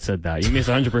Scott that said that. You miss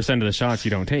 100% of the shots you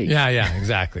don't take. Yeah,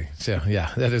 exactly. So,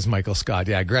 yeah, that is Michael Scott.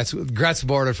 Yeah, Gretz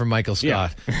borrowed it from Michael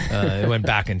Scott. Yeah. It went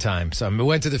back in time. So it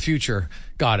went to the future,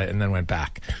 got it, and then went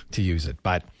back to use it.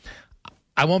 But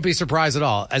I won't be surprised at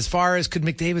all. As far as could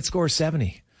McDavid score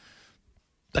 70?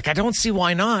 Like, I don't see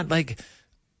why not. Like,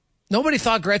 nobody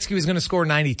thought Gretzky was going to score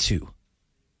 92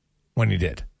 when he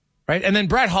did, right? And then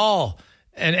Brett Hall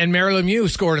and Mario Lemieux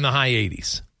scored in the high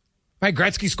 80s. Right,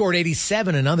 Gretzky scored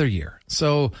 87 another year.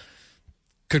 So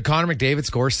could Connor McDavid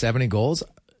score 70 goals?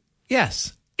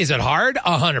 Yes. Is it hard?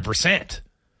 100%.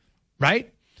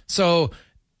 Right? So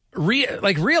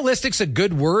realistic's a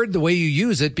good word the way you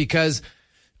use it, because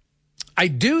I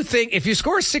do think if you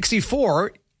score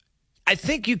 64, I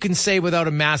think you can say without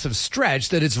a massive stretch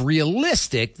that it's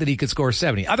realistic that he could score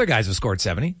 70. Other guys have scored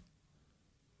 70.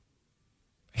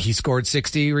 He scored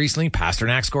 60 recently.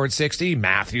 Pasternak scored 60.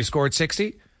 Matthews scored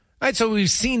 60. Right, so we've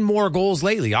seen more goals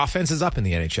lately. Offense is up in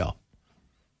the NHL,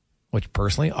 which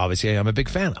personally, obviously, I'm a big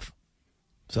fan of.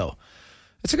 So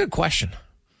it's a good question.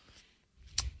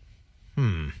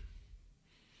 I'm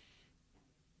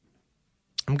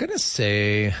going to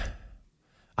say,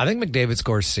 I think McDavid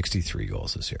scores 63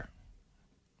 goals this year.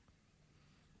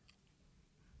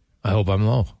 I hope I'm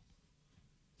low.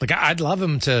 Like, I'd love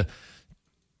him to.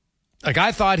 Like,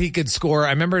 I thought he could score. I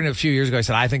remember a few years ago, I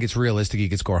said, I think it's realistic he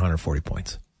could score 140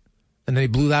 points. And then he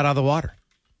blew that out of the water.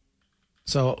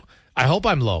 So I hope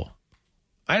I'm low.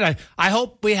 I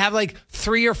hope we have like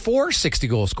 3 or 4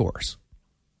 60-goal scorers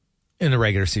in the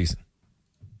regular season.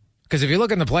 Because if you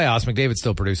look in the playoffs, McDavid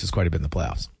still produces quite a bit in the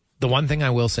playoffs. The one thing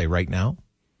I will say right now,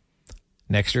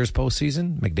 next year's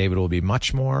postseason, McDavid will be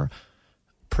much more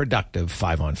productive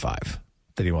 5-on-5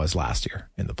 than he was last year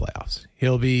in the playoffs.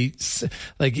 He'll be,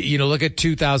 like, look at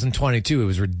 2022. It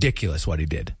was ridiculous what he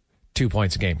did. 2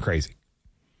 points a game, crazy.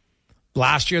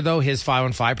 Last year, though, his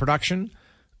 5-on-5 production,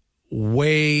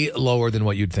 way lower than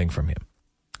what you'd think from him.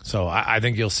 So I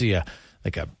think you'll see a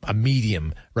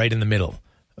medium right in the middle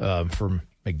from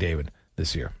McDavid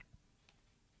this year.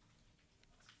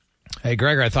 Hey,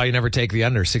 Gregor, I thought you'd never take the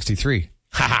under 63.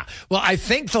 Well, I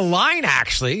think the line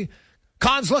actually,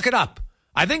 Cons, look it up.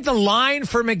 I think the line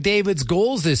for McDavid's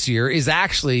goals this year is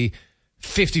actually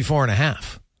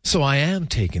 54.5. So I am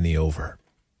taking the over.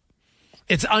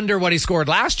 It's under what he scored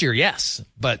last year, yes.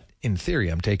 But in theory,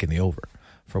 I'm taking the over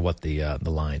for what the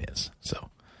line is. So,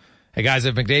 hey, guys,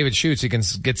 if McDavid shoots, he can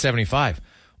get 75.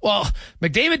 Well,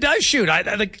 McDavid does shoot.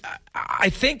 I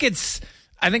think it's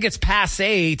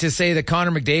passé to say that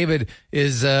Connor McDavid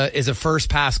is a first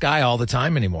pass guy all the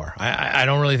time anymore. I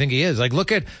don't really think he is. Like,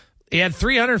 he had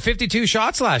 352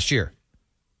 shots last year.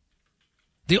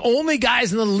 The only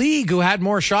guys in the league who had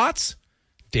more shots,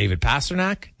 David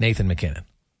Pasternak, Nathan MacKinnon.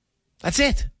 That's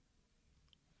it.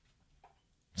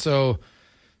 So,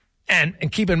 and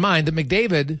keep in mind that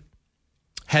McDavid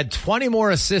had 20 more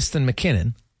assists than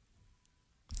MacKinnon,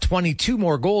 22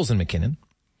 more goals than MacKinnon.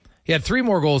 He had 3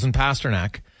 more goals than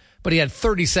Pasternak, but he had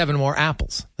 37 more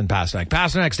apples than Pasternak.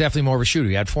 Pasternak's definitely more of a shooter.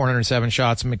 He had 407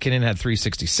 shots, and MacKinnon had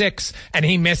 366, and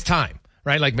he missed time,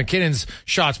 right? Like, McKinnon's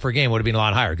shots per game would have been a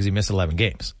lot higher because he missed 11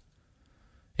 games.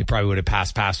 He probably would have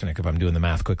passed Pasternak if I'm doing the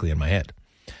math quickly in my head.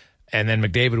 And then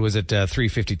McDavid was at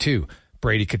 352.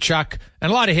 Brady Tkachuk, and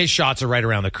a lot of his shots are right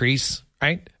around the crease,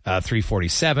 right?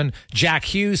 347. Jack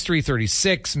Hughes,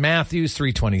 336. Matthews,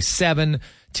 327.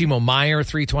 Timo Meier,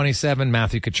 327.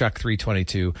 Matthew Tkachuk,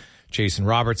 322. Jason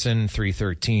Robertson,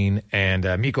 313. And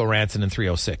Mikko Rantanen,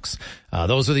 306.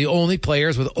 Those are the only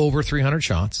players with over 300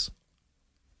 shots.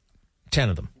 10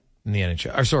 of them in the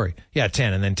NHL. Or sorry,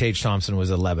 10. And then Tage Thompson was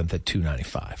 11th at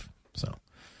 295. So.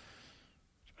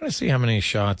 I'm going to see how many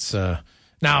shots.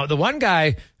 Now, the one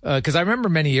guy, because I remember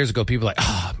many years ago, people were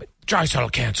like,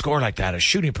 Draisaitl can't score like that, a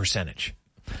shooting percentage.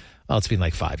 Well, it's been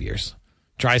like 5 years.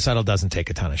 Draisaitl doesn't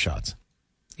take a ton of shots.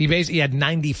 He had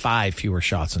 95 fewer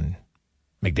shots than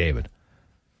McDavid.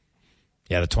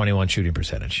 Yeah, the 21 shooting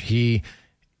percentage. He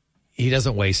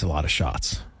doesn't waste a lot of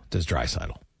shots, does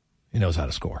Draisaitl. He knows how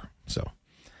to score. So,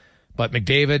 but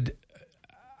McDavid,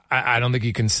 I don't think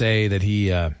you can say that he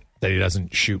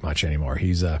doesn't shoot much anymore.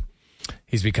 He's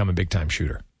become a big time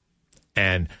shooter.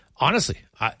 And honestly,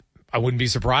 I wouldn't be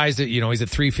surprised that, he's at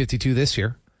 352 this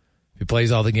year. If he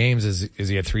plays all the games, is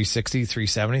he at 360,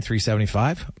 370,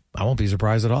 375? I won't be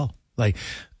surprised at all. Like,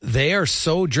 they are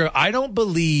so I don't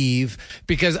believe,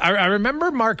 because I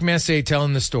remember Mark Messier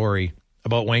telling the story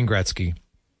about Wayne Gretzky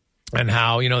and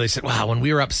how, they said, wow, when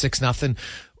we were up 6-0,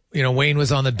 Wayne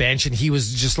was on the bench and he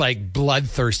was just like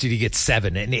bloodthirsty to get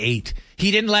 7 and 8.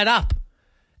 He didn't let up.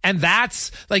 And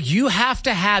that's like, you have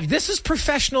to have, this is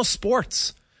professional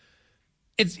sports.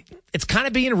 it's kind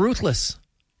of being ruthless,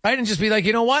 right? And just be like,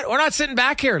 you know what? We're not sitting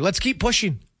back here. Let's keep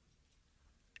pushing.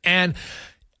 And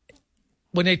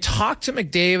when they talked to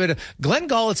McDavid, Glenn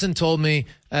Gollitson told me,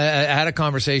 I had a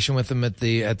conversation with him at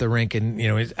the rink, and, he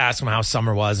asked him how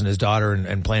summer was and his daughter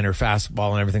and playing her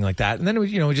fastball and everything like that. And then, we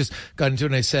just got into it,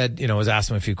 and I said, I was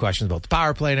asking him a few questions about the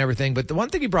power play and everything. But the one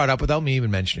thing he brought up without me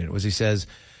even mentioning it was, he says,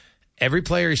 every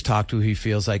player he's talked to, he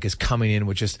feels like is coming in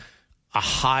with just a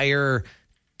higher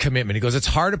commitment. He goes, it's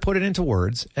hard to put it into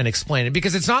words and explain it,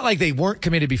 because it's not like they weren't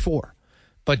committed before,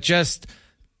 but just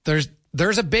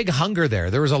there's a big hunger there.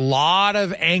 There was a lot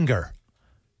of anger,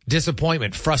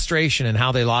 disappointment, frustration in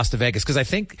how they lost to Vegas, because I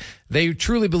think they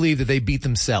truly believe that they beat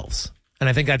themselves. And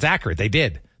I think that's accurate. They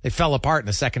did. They fell apart in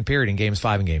the second period in Games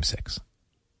 5 and Game 6.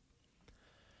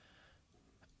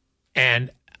 And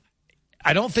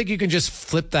I don't think you can just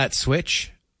flip that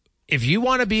switch. If you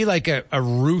want to be like a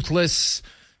ruthless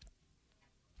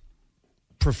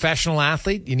professional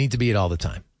athlete, you need to be it all the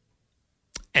time.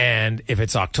 And if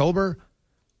it's October,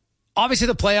 obviously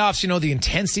the playoffs, the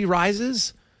intensity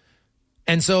rises.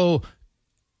 And so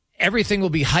everything will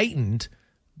be heightened,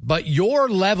 but your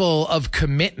level of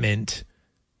commitment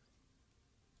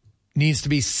needs to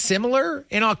be similar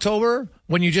in October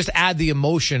when you just add the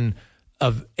emotion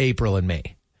of April and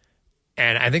May.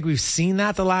 And I think we've seen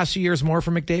that the last few years more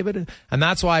from McDavid. And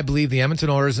that's why I believe the Edmonton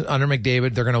Oilers under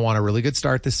McDavid, they're going to want a really good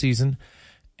start this season.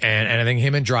 And I think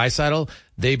him and Draisaitl,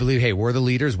 they believe, hey, we're the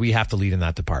leaders. We have to lead in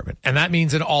that department. And that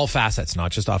means in all facets,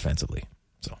 not just offensively.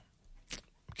 So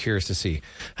curious to see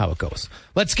how it goes.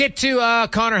 Let's get to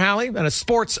Connor Halley and a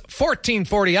Sports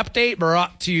 1440 update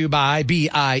brought to you by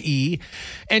BIE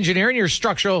Engineering, your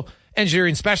structural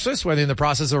engineering specialist, whether in the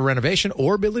process of a renovation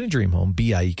or building a dream home.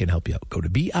 BIE can help you out. Go to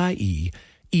BIEENG.com.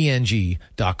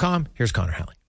 Here's Connor Halley.